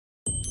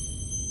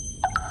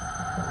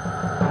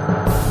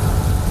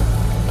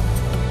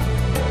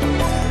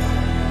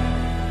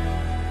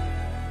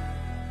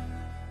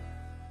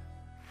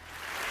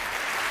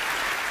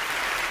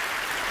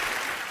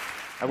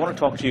want to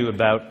talk to you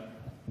about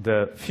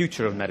the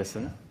future of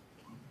medicine.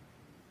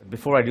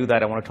 Before I do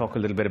that, I want to talk a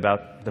little bit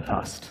about the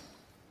past.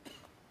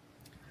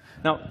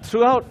 Now,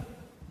 throughout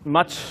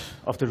much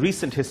of the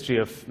recent history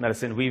of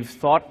medicine, we've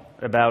thought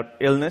about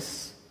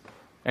illness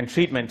and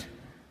treatment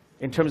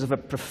in terms of a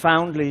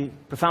profoundly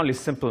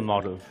simple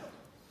model.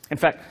 In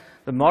fact,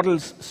 the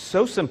model's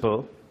so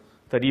simple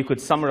that you could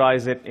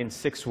summarize it in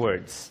 6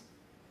 words.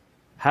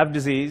 Have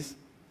disease,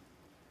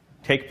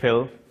 take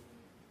pill,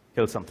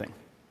 kill something.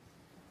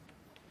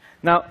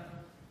 Now,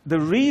 the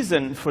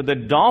reason for the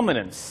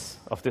dominance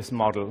of this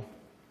model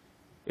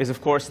is, of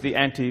course, the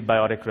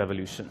antibiotic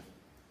revolution.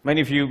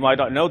 Many of you might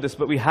not know this,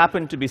 but we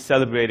happen to be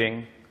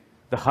celebrating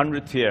the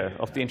 100th year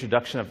of the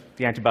introduction of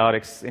the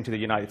antibiotics into the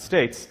United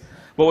States.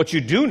 But what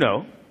you do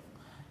know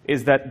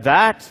is that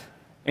that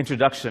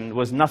introduction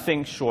was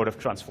nothing short of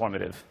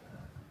transformative.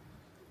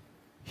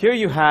 Here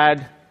you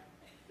had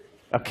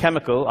a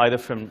chemical, either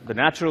from the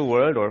natural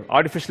world or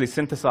artificially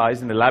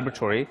synthesized in the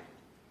laboratory,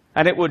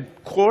 and it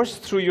would course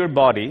through your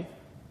body.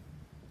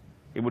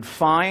 It would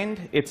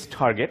find its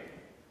target,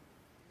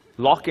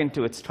 lock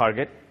into its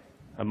target,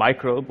 a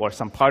microbe or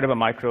some part of a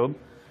microbe,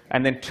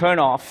 and then turn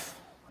off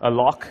a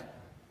lock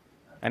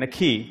and a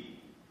key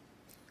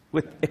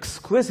with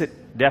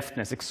exquisite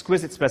deftness,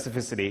 exquisite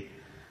specificity,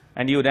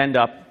 and you would end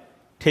up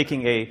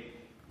taking a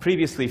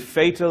previously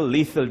fatal,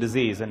 lethal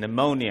disease, a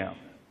pneumonia,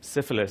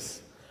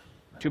 syphilis,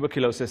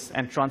 tuberculosis,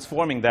 and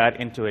transforming that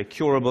into a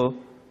curable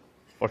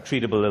or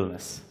treatable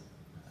illness.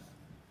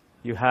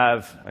 You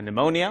have a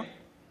pneumonia,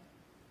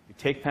 you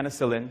take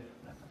penicillin,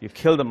 you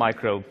kill the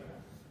microbe,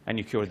 and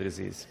you cure the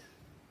disease.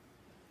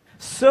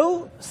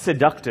 So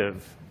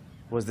seductive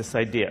was this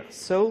idea,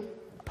 so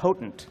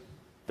potent,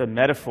 the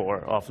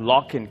metaphor of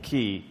lock and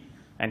key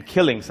and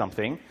killing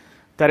something,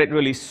 that it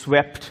really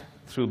swept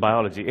through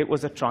biology. It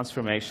was a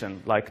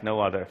transformation like no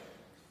other.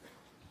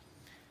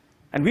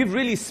 And we've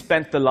really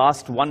spent the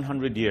last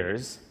 100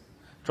 years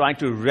trying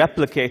to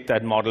replicate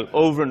that model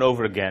over and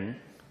over again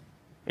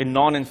in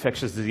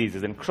non-infectious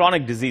diseases, in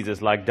chronic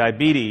diseases like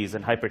diabetes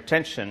and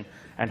hypertension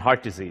and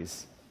heart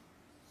disease.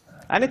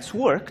 And it's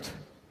worked,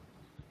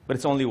 but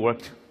it's only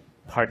worked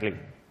partly.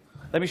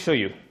 Let me show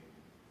you.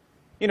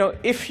 You know,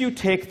 if you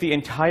take the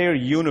entire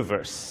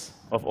universe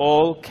of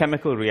all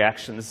chemical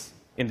reactions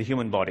in the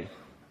human body,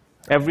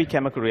 every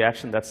chemical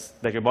reaction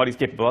that your body is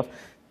capable of,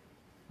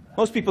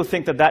 most people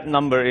think that that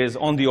number is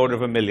on the order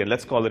of 1 million.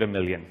 Let's call it 1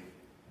 million.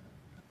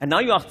 And now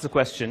you ask the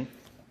question,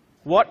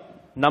 what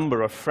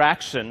number or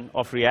fraction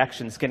of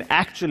reactions can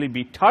actually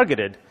be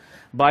targeted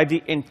by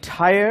the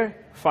entire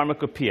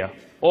pharmacopoeia,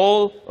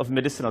 all of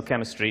medicinal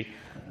chemistry?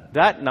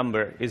 That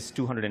number is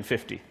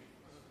 250.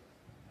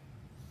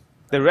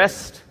 The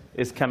rest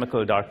is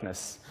chemical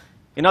darkness.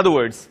 In other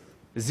words,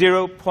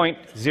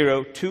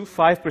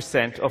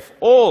 0.025% of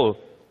all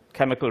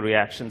chemical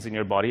reactions in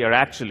your body are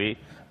actually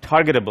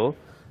targetable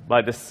by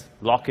this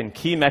lock and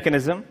key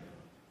mechanism.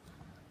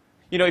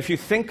 You know, if you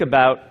think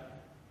about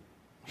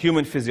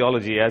human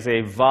physiology as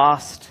a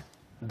vast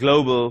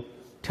global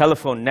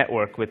telephone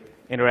network with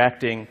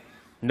interacting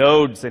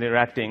nodes and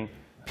interacting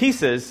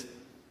pieces,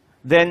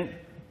 then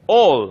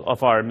all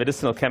of our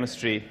medicinal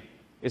chemistry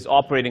is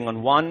operating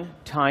on one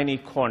tiny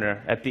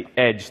corner at the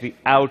edge, the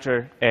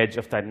outer edge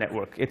of that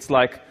network. It's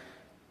like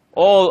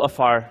all of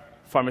our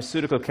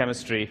pharmaceutical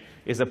chemistry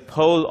is a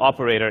pole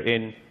operator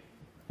in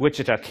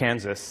Wichita,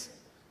 Kansas,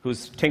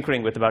 who's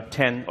tinkering with about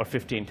 10 or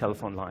 15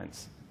 telephone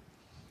lines.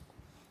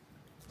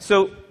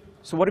 So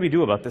what do we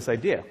do about this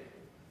idea?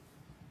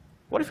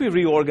 What if we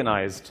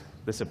reorganized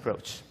this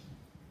approach?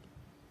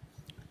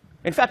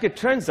 In fact, it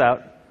turns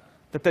out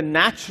that the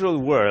natural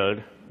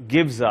world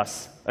gives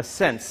us a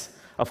sense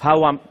of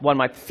how one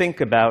might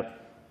think about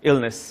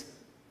illness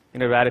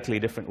in a radically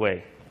different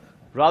way.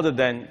 Rather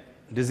than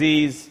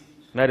disease,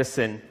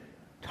 medicine,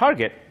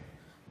 target,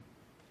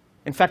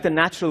 in fact, the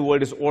natural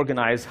world is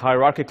organized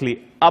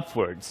hierarchically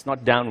upwards,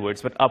 not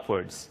downwards, but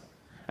upwards.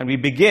 And we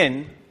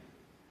begin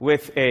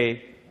with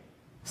a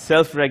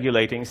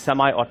self-regulating,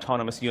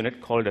 semi-autonomous unit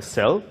called a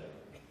cell.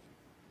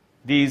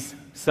 These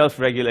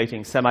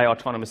self-regulating,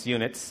 semi-autonomous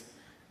units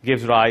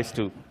gives rise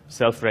to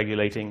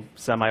self-regulating,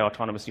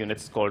 semi-autonomous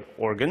units called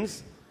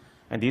organs.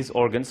 And these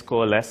organs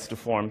coalesce to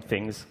form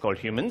things called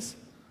humans.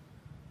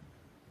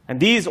 And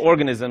these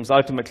organisms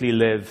ultimately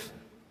live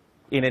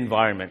in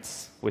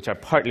environments which are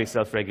partly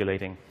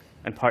self-regulating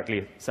and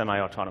partly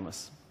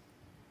semi-autonomous.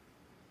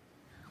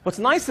 What's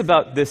nice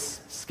about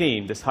this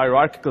scheme, this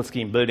hierarchical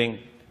scheme, building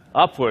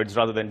upwards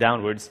rather than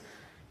downwards,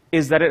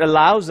 is that it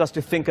allows us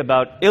to think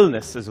about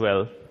illness as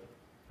well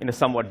in a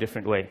somewhat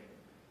different way.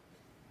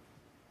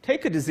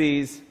 Take a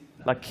disease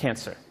like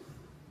cancer.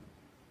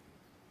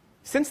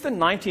 Since the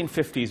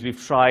 1950s,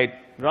 we've tried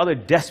rather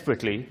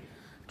desperately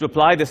to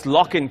apply this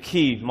lock and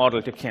key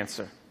model to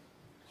cancer.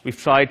 We've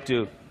tried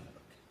to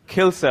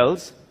kill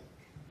cells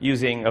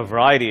using a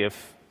variety of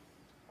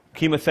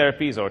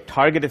chemotherapies or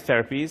targeted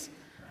therapies.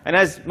 And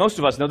as most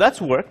of us know,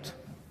 that's worked.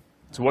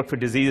 It's worked for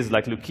diseases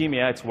like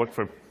leukemia. It's worked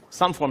for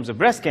some forms of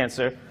breast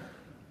cancer.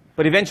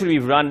 But eventually,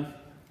 we've run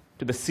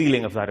to the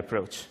ceiling of that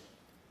approach.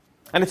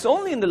 And it's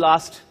only in the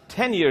last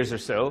 10 years or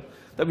so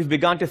that we've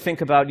begun to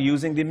think about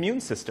using the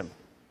immune system,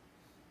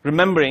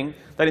 remembering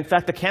that, in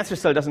fact, the cancer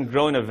cell doesn't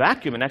grow in a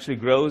vacuum. It actually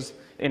grows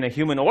in a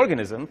human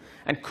organism.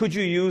 And could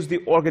you use the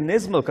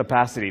organismal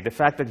capacity, the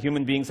fact that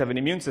human beings have an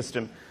immune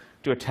system,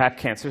 to attack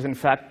cancers? In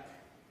fact,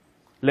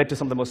 led to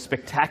some of the most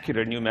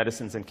spectacular new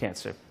medicines in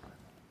cancer.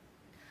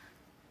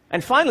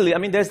 And finally, I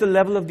mean, there's the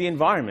level of the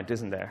environment,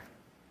 isn't there?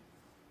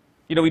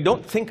 You know, we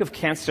don't think of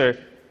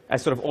cancer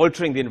as sort of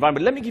altering the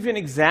environment. Let me give you an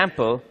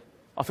example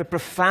of a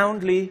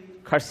profoundly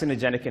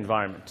carcinogenic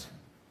environment.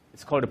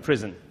 It's called a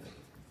prison.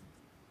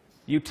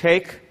 You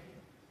take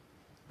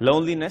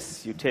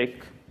loneliness, you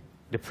take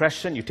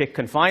depression, you take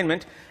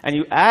confinement, and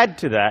you add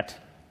to that,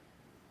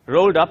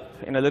 rolled up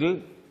in a little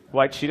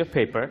white sheet of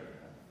paper,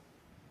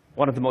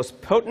 one of the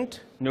most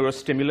potent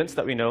neurostimulants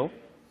that we know,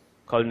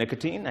 called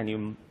nicotine, and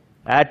you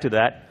add to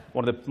that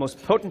one of the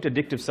most potent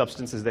addictive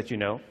substances that you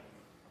know,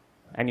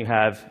 and you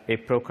have a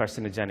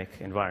pro-carcinogenic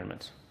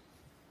environment.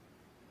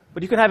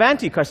 But you can have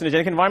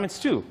anti-carcinogenic environments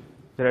too.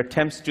 There are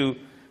attempts to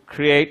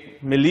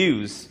create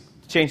milieus,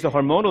 change the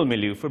hormonal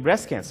milieu for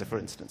breast cancer, for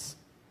instance.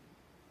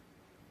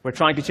 We're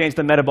trying to change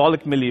the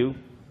metabolic milieu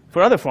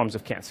for other forms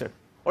of cancer.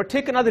 Or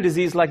take another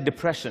disease like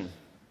depression.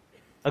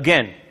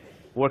 Again,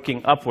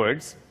 working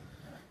upwards.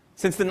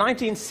 Since the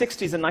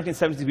 1960s and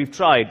 1970s, we've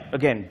tried,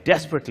 again,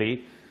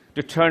 desperately,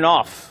 to turn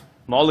off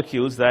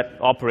molecules that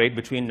operate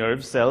between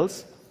nerve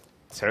cells,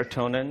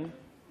 serotonin,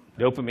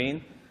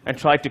 dopamine, and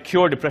tried to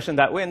cure depression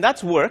that way. And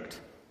that's worked,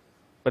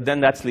 but then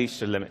that's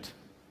reached a limit.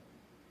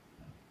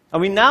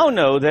 And we now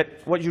know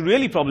that what you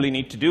really probably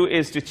need to do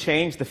is to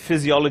change the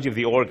physiology of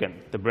the organ,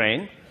 the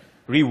brain,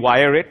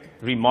 rewire it,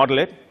 remodel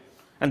it.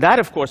 And that,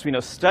 of course, we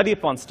know study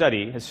upon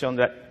study has shown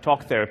that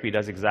talk therapy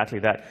does exactly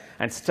that.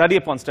 And study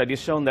upon study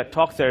has shown that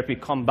talk therapy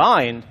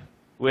combined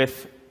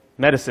with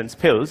medicines,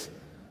 pills,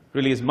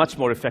 really is much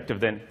more effective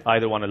than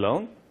either one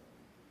alone.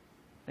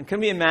 And can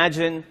we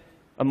imagine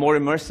a more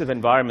immersive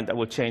environment that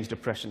will change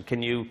depression?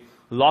 Can you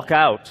lock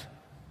out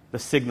the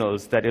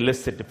signals that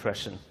elicit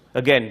depression?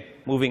 Again,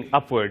 moving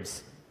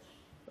upwards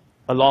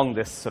along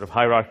this sort of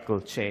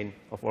hierarchical chain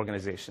of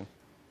organization.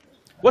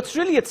 What's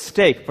really at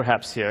stake,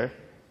 perhaps, here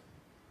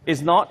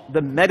is not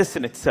the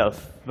medicine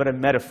itself, but a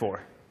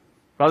metaphor.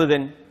 Rather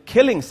than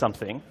killing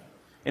something,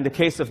 in the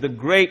case of the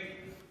great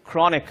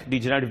chronic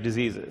degenerative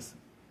diseases,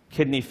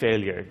 kidney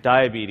failure,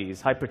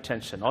 diabetes,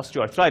 hypertension,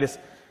 osteoarthritis,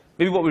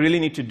 maybe what we really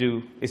need to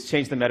do is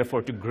change the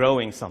metaphor to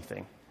growing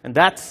something. And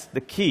that's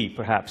the key,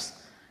 perhaps,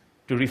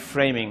 to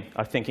reframing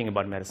our thinking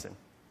about medicine.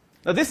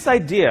 Now, this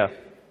idea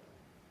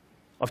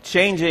of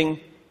changing,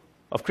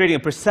 of creating a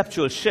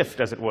perceptual shift,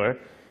 as it were,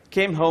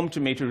 came home to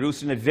me to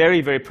roost in a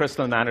very, very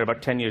personal manner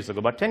about 10 years ago.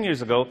 About 10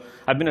 years ago,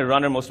 I've been a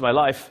runner most of my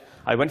life.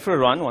 I went for a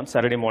run, one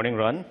Saturday morning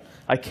run.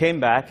 I came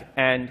back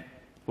and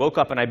woke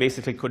up and I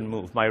basically couldn't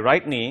move. My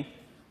right knee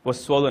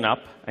was swollen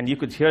up, and you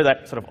could hear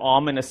that sort of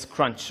ominous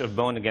crunch of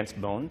bone against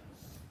bone.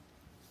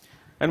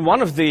 And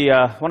one of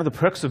the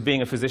perks of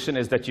being a physician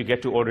is that you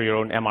get to order your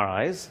own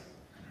MRIs.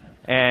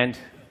 And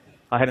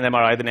I had an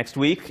MRI the next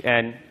week,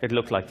 and it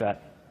looked like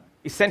that.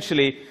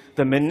 Essentially,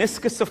 the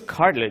meniscus of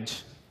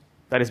cartilage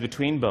that is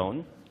between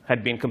bone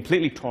had been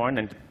completely torn,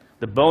 and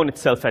the bone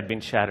itself had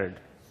been shattered.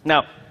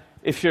 Now,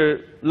 if you're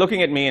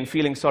looking at me and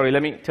feeling sorry,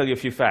 let me tell you a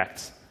few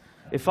facts.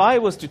 If I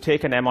was to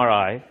take an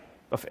MRI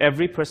of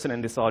every person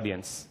in this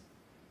audience,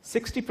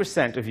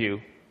 60% of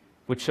you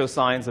would show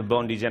signs of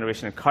bone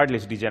degeneration and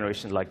cartilage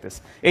degeneration like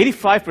this.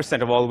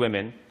 85% of all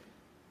women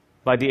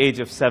by the age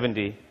of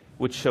 70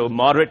 would show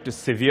moderate to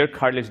severe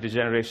cartilage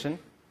degeneration.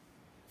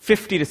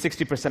 50 to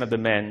 60% of the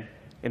men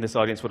in this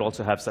audience would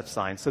also have such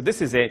signs. So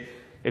this is a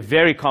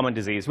very common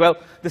disease. Well,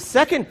 the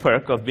second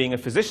perk of being a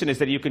physician is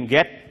that you can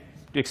get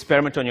to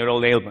experiment on your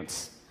own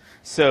ailments.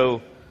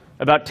 So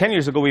about 10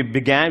 years ago, we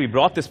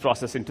brought this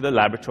process into the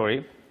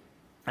laboratory,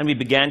 and we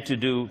began to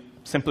do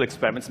simple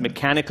experiments,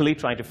 mechanically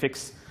trying to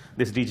fix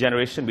this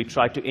degeneration. We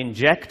tried to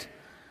inject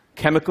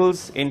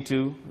chemicals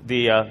into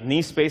the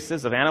knee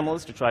spaces of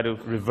animals to try to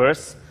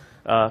reverse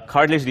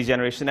cartilage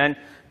degeneration. And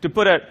to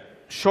put a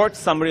short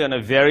summary on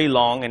a very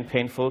long and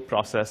painful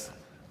process,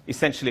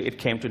 essentially it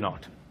came to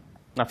naught.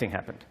 Nothing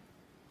happened.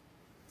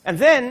 And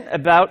then,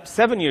 about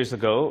 7 years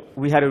ago,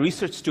 we had a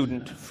research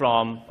student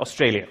from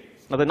Australia.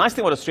 Now, the nice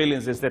thing about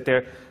Australians is that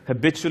they're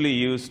habitually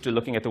used to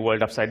looking at the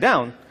world upside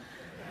down.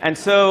 And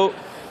so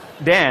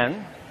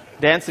Dan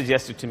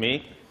suggested to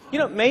me, you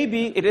know,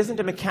 maybe it isn't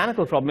a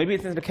mechanical problem, maybe it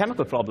isn't a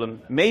chemical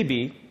problem,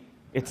 maybe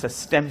it's a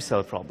stem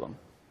cell problem.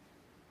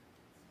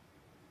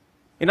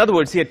 In other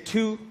words, he had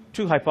two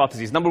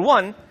hypotheses. Number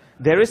one,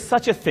 there is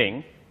such a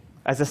thing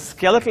as a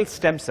skeletal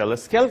stem cell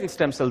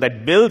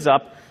that builds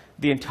up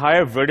the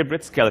entire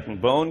vertebrate skeleton,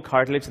 bone,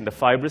 cartilage, and the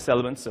fibrous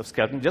elements of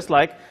skeleton, just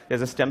like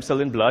there's a stem cell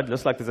in blood,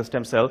 just like there's a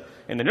stem cell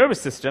in the nervous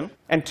system.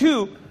 And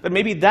two, that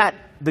maybe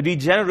the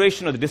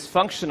degeneration or the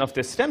dysfunction of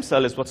this stem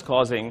cell is what's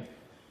causing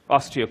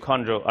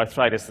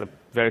osteochondroarthritis, a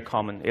very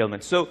common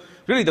ailment. So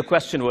really the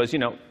question was, you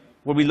know,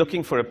 were we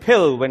looking for a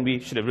pill when we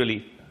should have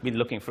really been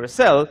looking for a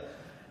cell?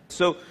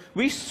 So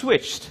we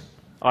switched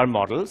our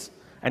models,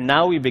 And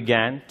now we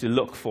began to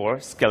look for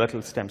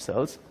skeletal stem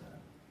cells.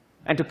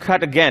 And to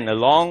cut, again, a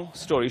long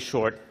story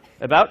short,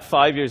 about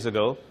 5 years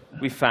ago,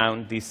 we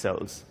found these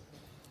cells.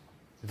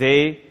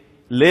 They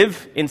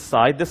live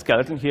inside the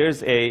skeleton.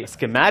 Here's a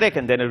schematic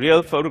and then a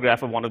real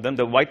photograph of one of them.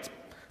 The white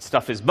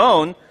stuff is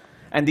bone.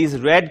 And these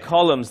red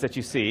columns that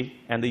you see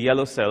and the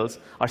yellow cells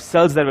are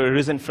cells that have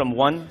arisen from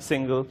one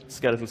single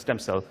skeletal stem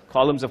cell.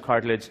 Columns of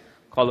cartilage,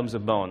 columns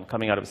of bone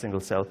coming out of a single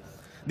cell.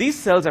 These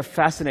cells are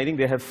fascinating.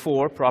 They have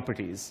 4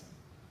 properties.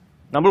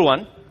 Number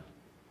 1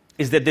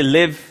 is that they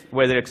live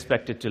where they're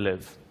expected to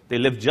live. They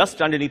live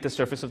just underneath the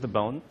surface of the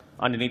bone,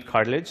 underneath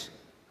cartilage.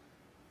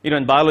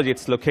 In biology,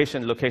 it's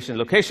location, location,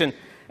 location.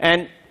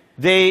 And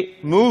they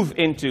move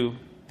into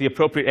the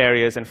appropriate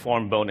areas and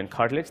form bone and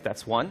cartilage.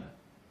 That's one.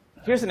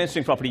 Here's an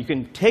interesting property. You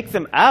can take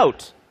them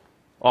out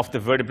of the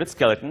vertebrate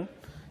skeleton.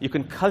 You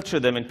can culture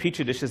them in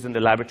petri dishes in the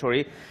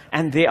laboratory,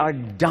 and they are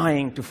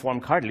dying to form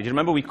cartilage.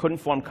 Remember, we couldn't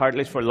form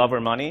cartilage for love or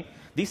money?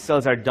 These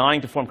cells are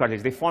dying to form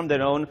cartilage. They form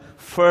their own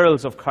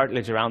furrows of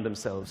cartilage around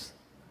themselves.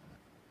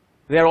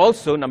 They are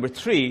also, number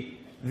 3,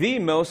 the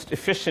most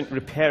efficient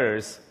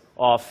repairers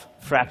of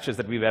fractures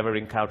that we've ever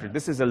encountered.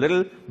 This is a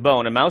little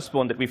bone, a mouse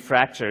bone that we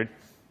fractured,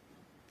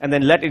 and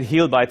then let it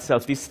heal by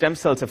itself. These stem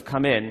cells have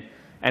come in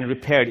and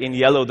repaired in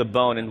yellow the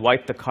bone and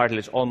white the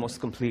cartilage almost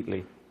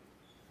completely.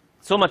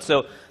 So much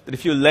so that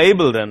if you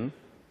label them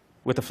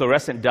with a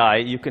fluorescent dye,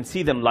 you can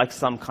see them like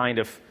some kind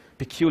of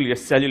peculiar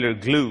cellular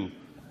glue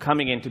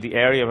coming into the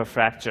area of a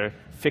fracture,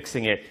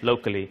 fixing it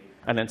locally,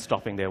 and then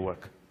stopping their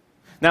work.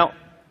 Now,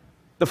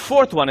 the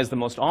 4th one is the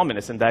most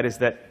ominous, and that is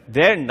that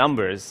their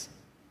numbers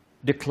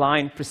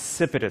decline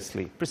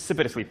precipitously,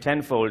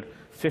 10-fold,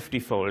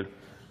 50-fold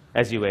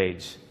as you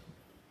age.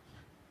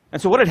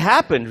 And so what had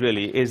happened,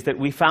 really, is that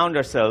we found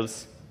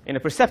ourselves in a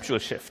perceptual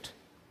shift.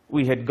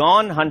 We had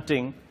gone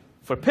hunting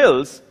for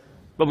pills,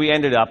 but we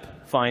ended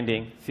up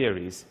finding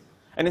theories.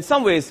 And in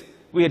some ways,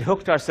 we had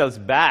hooked ourselves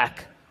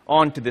back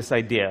onto this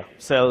idea,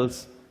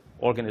 cells,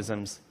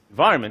 organisms,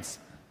 environments,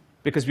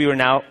 because we were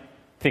now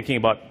thinking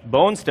about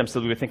bone stem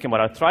cells. We were thinking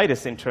about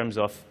arthritis in terms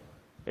of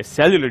a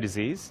cellular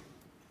disease.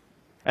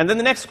 And then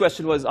the next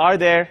question was, are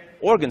there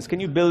organs? Can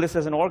you build this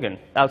as an organ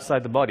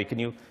outside the body? Can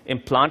you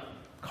implant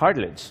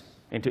cartilage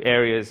into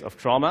areas of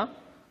trauma?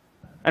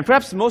 And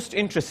perhaps most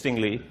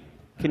interestingly,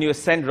 can you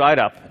ascend right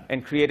up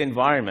and create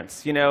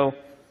environments? We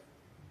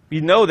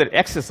know that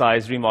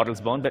exercise remodels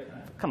bone, but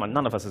come on,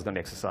 none of us is going to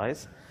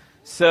exercise.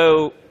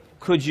 So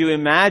could you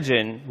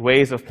imagine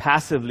ways of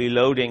passively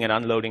loading and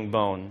unloading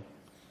bone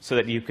so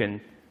that you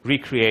can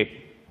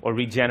recreate or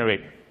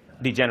regenerate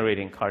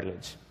degenerating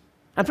cartilage?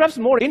 And perhaps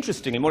more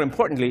interestingly, more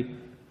importantly,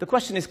 the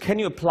question is, can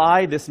you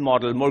apply this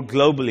model more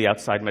globally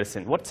outside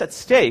medicine? What's at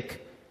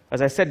stake,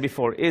 as I said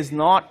before, is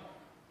not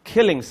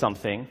killing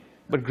something,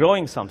 but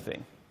growing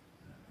something.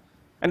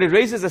 And it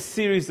raises a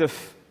series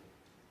of,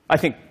 I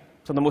think,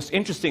 some of the most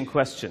interesting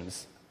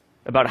questions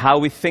about how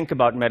we think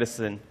about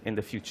medicine in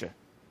the future.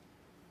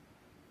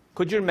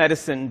 Could your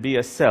medicine be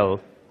a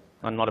cell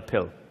and not a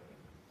pill?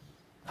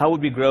 How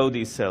would we grow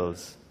these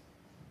cells?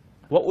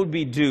 What would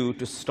we do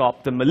to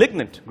stop the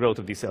malignant growth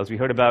of these cells? We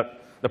heard about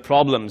the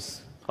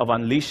problems of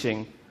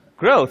unleashing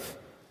growth.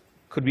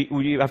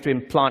 Would you have to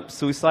implant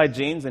suicide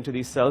genes into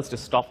these cells to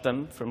stop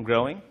them from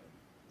growing?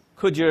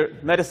 Could your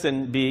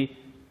medicine be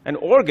an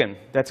organ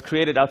that's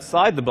created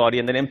outside the body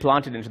and then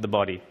implanted into the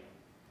body?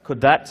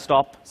 Could that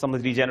stop some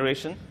of the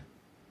degeneration?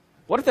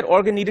 What if that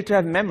organ needed to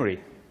have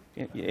memory?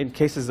 In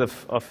cases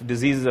of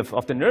diseases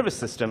of the nervous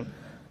system,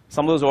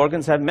 some of those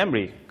organs have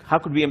memory. How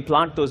could we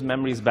implant those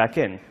memories back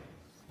in?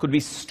 Could we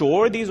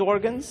store these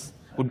organs?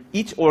 Would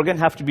each organ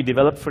have to be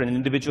developed for an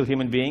individual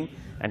human being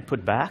and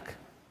put back?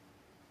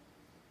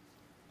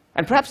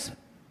 And perhaps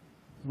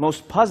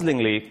most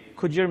puzzlingly,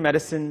 could your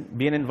medicine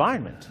be an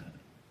environment?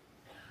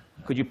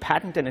 Could you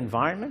patent an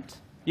environment?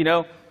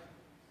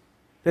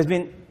 There's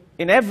been,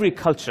 in every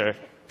culture,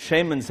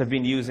 shamans have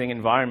been using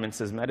environments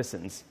as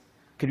medicines.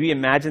 Could we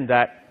imagine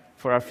that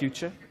for our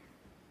future?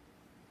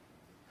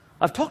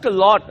 I've talked a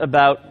lot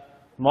about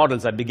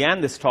models. I began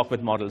this talk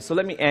with models. So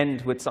let me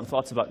end with some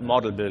thoughts about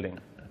model building.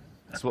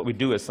 That's what we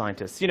do as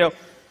scientists.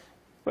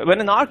 When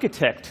an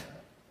architect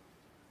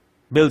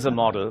builds a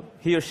model,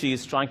 he or she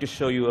is trying to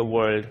show you a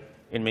world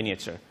in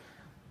miniature.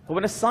 But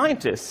when a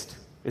scientist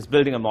is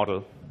building a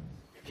model,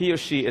 he or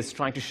she is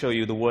trying to show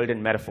you the world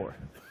in metaphor.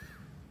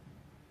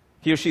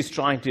 He or she is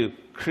trying to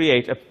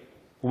create a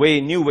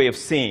new way of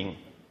seeing.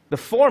 The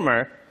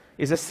former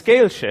is a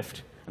scale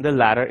shift, and the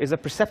latter is a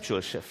perceptual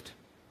shift.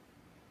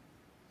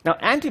 Now,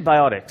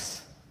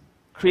 antibiotics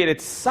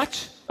created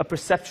such a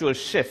perceptual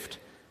shift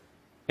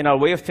in our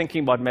way of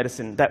thinking about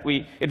medicine that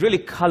it really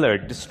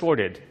colored,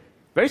 distorted,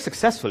 very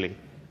successfully,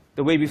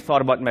 the way we've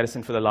thought about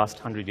medicine for the last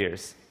 100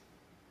 years.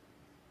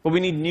 But we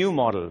need new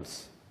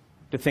models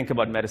to think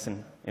about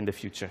medicine in the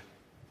future.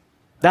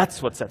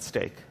 That's what's at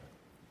stake.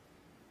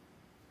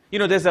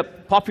 There's a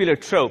popular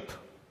trope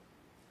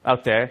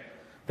out there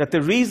that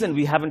the reason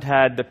we haven't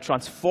had the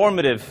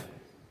transformative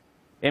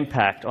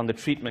impact on the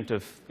treatment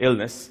of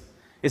illness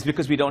is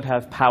because we don't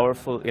have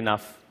powerful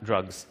enough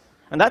drugs.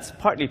 And that's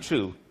partly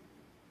true.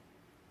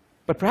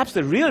 But perhaps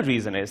the real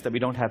reason is that we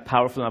don't have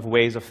powerful enough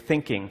ways of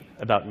thinking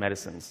about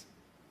medicines.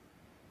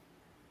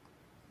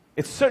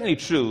 It's certainly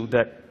true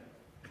that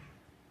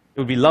it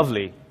would be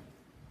lovely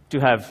to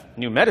have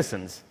new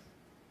medicines,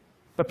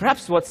 but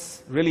perhaps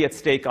what's really at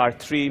stake are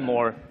three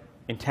more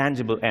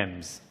intangible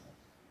M's: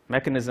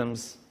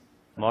 mechanisms,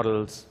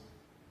 models,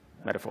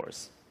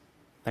 metaphors.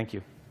 Thank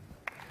you.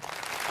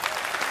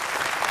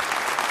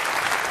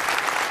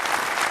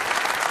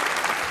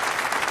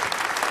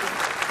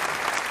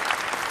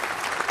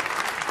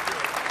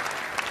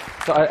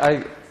 So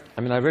I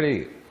mean, I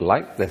really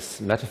like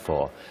this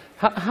metaphor.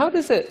 How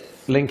does it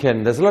link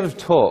in? There's a lot of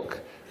talk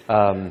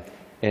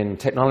in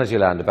technology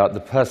land about the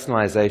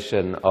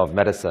personalization of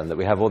medicine, that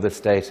we have all this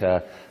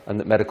data and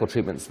that medical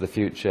treatments of the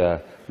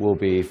future will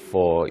be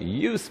for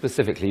you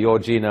specifically, your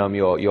genome,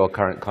 your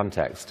current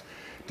context.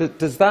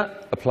 Does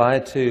that apply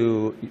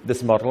to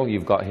this model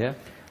you've got here?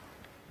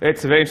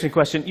 It's a very interesting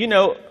question. You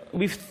know,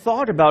 we've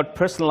thought about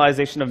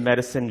personalization of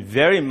medicine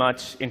very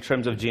much in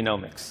terms of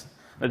genomics.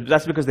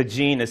 That's because the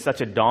gene is such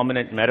a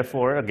dominant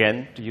metaphor,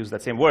 again, to use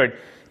that same word,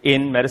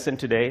 in medicine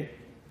today,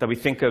 that we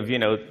think of, you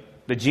know,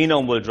 the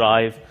genome will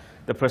drive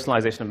the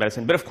personalization of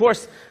medicine. But of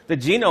course, the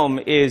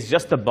genome is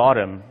just the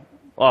bottom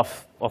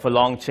of a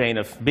long chain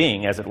of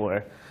being, as it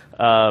were.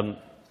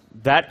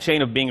 That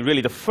chain of being,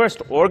 really, the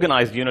first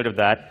organized unit of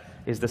that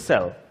is the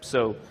cell.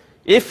 So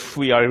if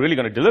we are really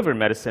going to deliver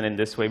medicine in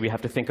this way, we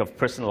have to think of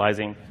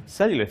personalizing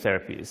cellular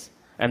therapies,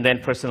 and then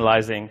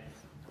personalizing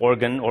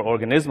organ or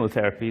organismal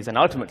therapies, and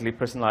ultimately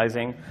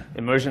personalizing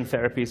immersion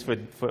therapies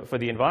for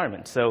the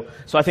environment. So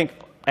I think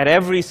at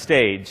every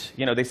stage,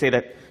 you know, they say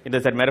that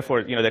there's that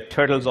metaphor, you know, that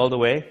turtles all the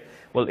way.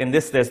 Well, in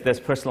this, there's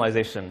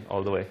personalization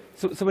all the way.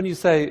 So when you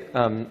say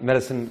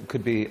medicine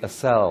could be a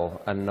cell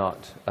and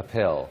not a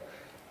pill,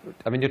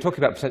 I mean, you're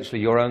talking about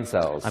potentially your own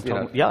cells.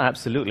 Yeah,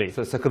 absolutely.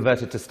 So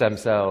converted to stem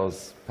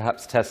cells,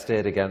 perhaps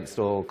tested against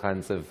all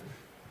kinds of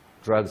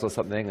drugs or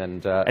something,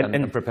 and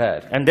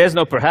prepared. And there's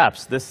no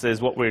perhaps. This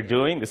is what we're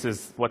doing. This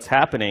is what's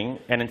happening.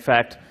 And in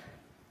fact,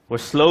 we're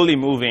slowly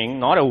moving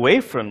not away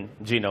from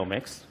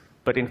genomics,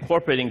 but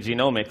incorporating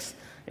genomics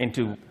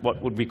into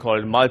what would be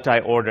called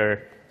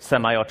multi-order,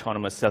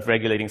 semi-autonomous,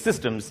 self-regulating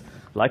systems,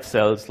 like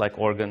cells, like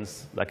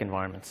organs, like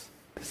environments.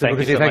 Thank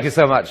you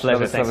so much.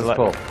 Pleasure. Thanks a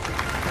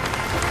lot.